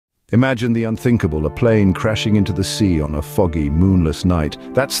Imagine the unthinkable, a plane crashing into the sea on a foggy, moonless night.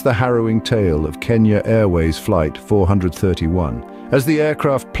 That's the harrowing tale of Kenya Airways Flight 431. As the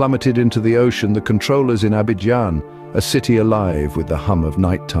aircraft plummeted into the ocean, the controllers in Abidjan, a city alive with the hum of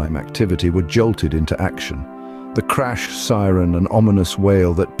nighttime activity, were jolted into action. The crash siren, an ominous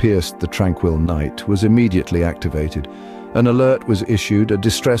wail that pierced the tranquil night, was immediately activated. An alert was issued, a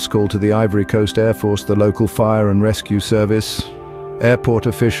distress call to the Ivory Coast Air Force, the local fire and rescue service, airport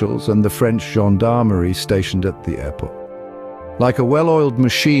officials, and the French gendarmerie stationed at the airport. Like a well-oiled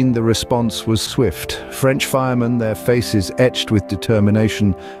machine, the response was swift. French firemen, their faces etched with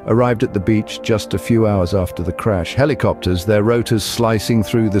determination, arrived at the beach just a few hours after the crash. Helicopters, their rotors slicing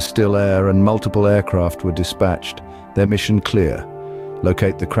through the still air, and multiple aircraft were dispatched. Their mission clear: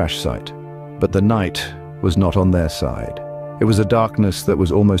 locate the crash site. But the night was not on their side. It was a darkness that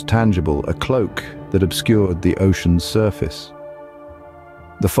was almost tangible, a cloak that obscured the ocean's surface.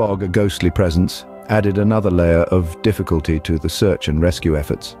 The fog, a ghostly presence, added another layer of difficulty to the search and rescue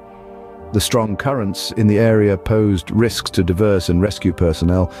efforts. The strong currents in the area posed risks to diverse and rescue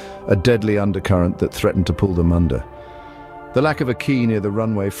personnel, a deadly undercurrent that threatened to pull them under. The lack of a key near the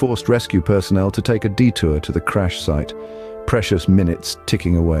runway forced rescue personnel to take a detour to the crash site, precious minutes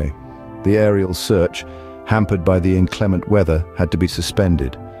ticking away. The aerial search, hampered by the inclement weather, had to be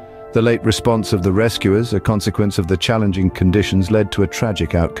suspended. The late response of the rescuers, a consequence of the challenging conditions, led to a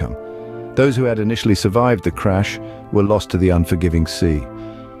tragic outcome. Those who had initially survived the crash were lost to the unforgiving sea.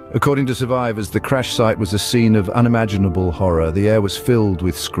 According to survivors, the crash site was a scene of unimaginable horror. The air was filled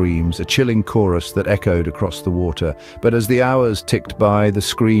with screams, a chilling chorus that echoed across the water. But as the hours ticked by, the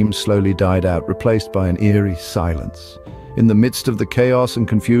screams slowly died out, replaced by an eerie silence. In the midst of the chaos and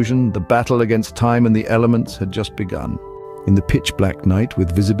confusion, the battle against time and the elements had just begun. In the pitch-black night,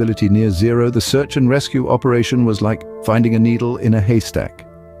 with visibility near zero, the search and rescue operation was like finding a needle in a haystack.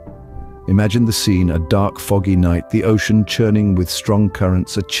 Imagine the scene: a dark, foggy night, the ocean churning with strong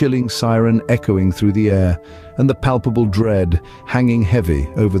currents, a chilling siren echoing through the air, and the palpable dread hanging heavy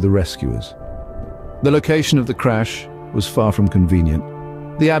over the rescuers. The location of the crash was far from convenient.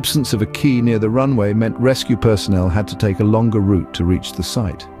 The absence of a key near the runway meant rescue personnel had to take a longer route to reach the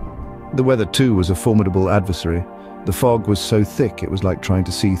site. The weather, too, was a formidable adversary. The fog was so thick it was like trying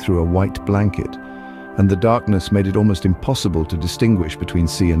to see through a white blanket, and the darkness made it almost impossible to distinguish between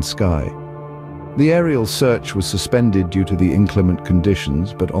sea and sky. The aerial search was suspended due to the inclement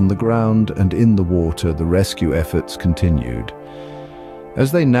conditions, but on the ground and in the water, the rescue efforts continued.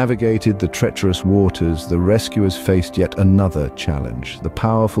 As they navigated the treacherous waters, the rescuers faced yet another challenge: the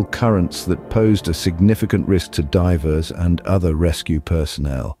powerful currents that posed a significant risk to divers and other rescue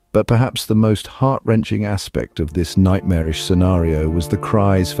personnel. But perhaps the most heart-wrenching aspect of this nightmarish scenario was the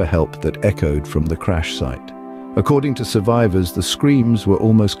cries for help that echoed from the crash site. According to survivors, the screams were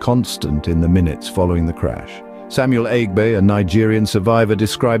almost constant in the minutes following the crash. Samuel Egbe, a Nigerian survivor,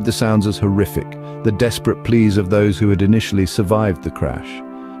 described the sounds as horrific, the desperate pleas of those who had initially survived the crash.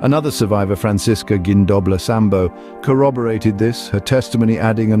 Another survivor, Francisca Gindobla Sambo, corroborated this, her testimony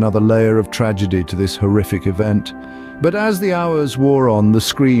adding another layer of tragedy to this horrific event. But as the hours wore on, the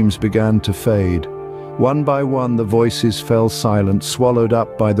screams began to fade. One by one, the voices fell silent, swallowed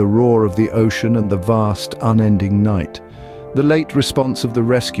up by the roar of the ocean and the vast, unending night. The late response of the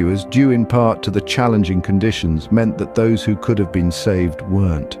rescuers, due in part to the challenging conditions, meant that those who could have been saved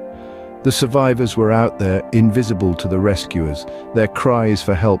weren't. The survivors were out there, invisible to the rescuers, their cries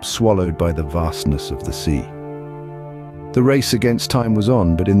for help swallowed by the vastness of the sea. The race against time was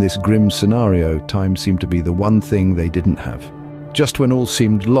on, but in this grim scenario, time seemed to be the one thing they didn't have. Just when all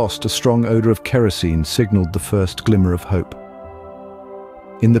seemed lost, a strong odor of kerosene signaled the first glimmer of hope.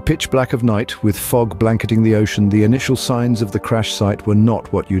 In the pitch black of night, with fog blanketing the ocean, the initial signs of the crash site were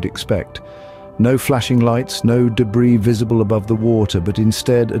not what you'd expect. No flashing lights, no debris visible above the water, but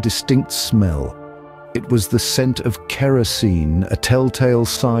instead a distinct smell. It was the scent of kerosene, a telltale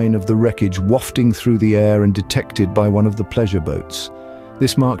sign of the wreckage wafting through the air and detected by one of the pleasure boats.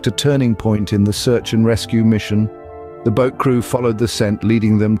 This marked a turning point in the search and rescue mission. The boat crew followed the scent,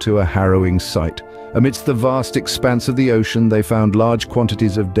 leading them to a harrowing sight. Amidst the vast expanse of the ocean, they found large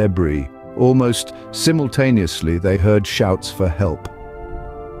quantities of debris. Almost simultaneously, they heard shouts for help.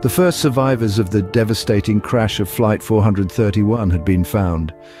 The first survivors of the devastating crash of Flight 431 had been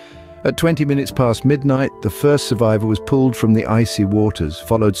found. At 20 minutes past midnight, the first survivor was pulled from the icy waters,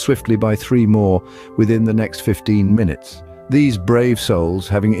 followed swiftly by 3 more within the next 15 minutes. These brave souls,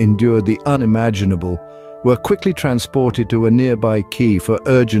 having endured the unimaginable, were quickly transported to a nearby quay for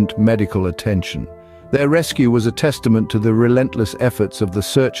urgent medical attention. Their rescue was a testament to the relentless efforts of the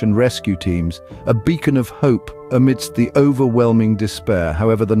search and rescue teams, a beacon of hope amidst the overwhelming despair.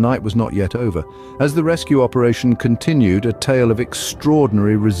 However, the night was not yet over. As the rescue operation continued, a tale of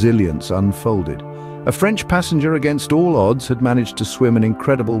extraordinary resilience unfolded. A French passenger, against all odds, had managed to swim an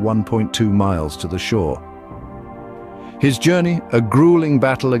incredible 1.2 miles to the shore. His journey, a grueling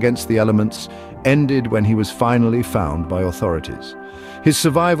battle against the elements, ended when he was finally found by authorities. His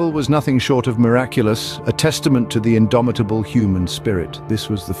survival was nothing short of miraculous, a testament to the indomitable human spirit. This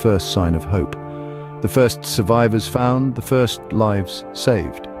was the first sign of hope. The first survivors found, the first lives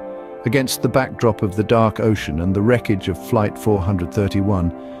saved. Against the backdrop of the dark ocean and the wreckage of Flight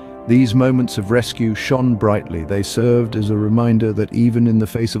 431, these moments of rescue shone brightly. They served as a reminder that even in the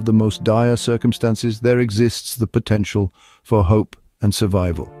face of the most dire circumstances, there exists the potential for hope and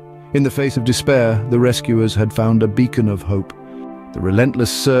survival. In the face of despair, the rescuers had found a beacon of hope. The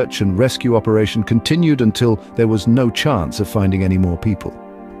relentless search and rescue operation continued until there was no chance of finding any more people.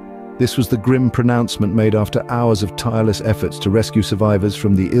 This was the grim pronouncement made after hours of tireless efforts to rescue survivors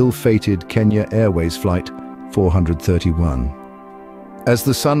from the ill-fated Kenya Airways Flight 431. As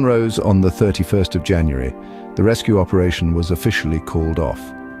the sun rose on the 31st of January, the rescue operation was officially called off.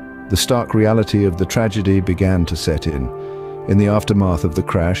 The stark reality of the tragedy began to set in. In the aftermath of the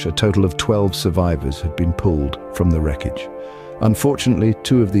crash, a total of 12 survivors had been pulled from the wreckage. Unfortunately,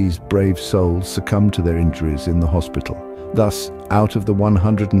 2 of these brave souls succumbed to their injuries in the hospital. Thus, out of the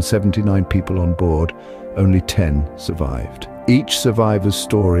 179 people on board, only 10 survived. Each survivor's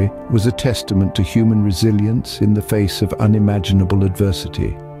story was a testament to human resilience in the face of unimaginable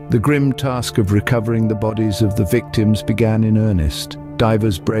adversity. The grim task of recovering the bodies of the victims began in earnest.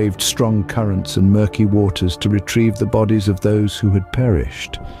 Divers braved strong currents and murky waters to retrieve the bodies of those who had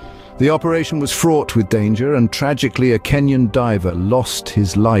perished. The operation was fraught with danger, and tragically a Kenyan diver lost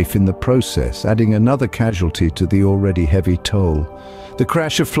his life in the process, adding another casualty to the already heavy toll. The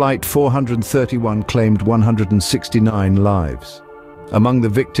crash of Flight 431 claimed 169 lives. Among the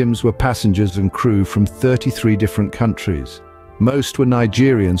victims were passengers and crew from 33 different countries. Most were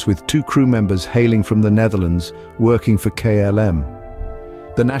Nigerians, with 2 crew members hailing from the Netherlands, working for KLM.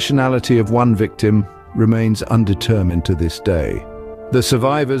 The nationality of one victim remains undetermined to this day. The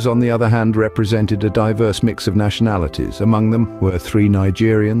survivors, on the other hand, represented a diverse mix of nationalities. Among them were 3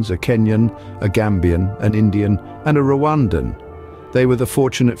 Nigerians, a Kenyan, a Gambian, an Indian, and a Rwandan. They were the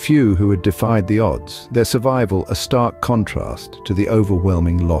fortunate few who had defied the odds, their survival a stark contrast to the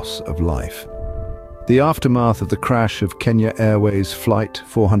overwhelming loss of life. The aftermath of the crash of Kenya Airways Flight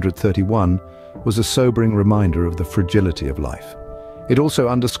 431 was a sobering reminder of the fragility of life. It also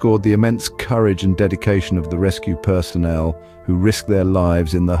underscored the immense courage and dedication of the rescue personnel who risked their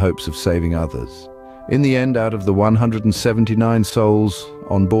lives in the hopes of saving others. In the end, out of the 179 souls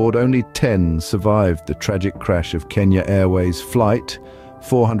on board, only 10 survived the tragic crash of Kenya Airways Flight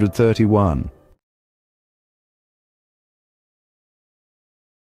 431.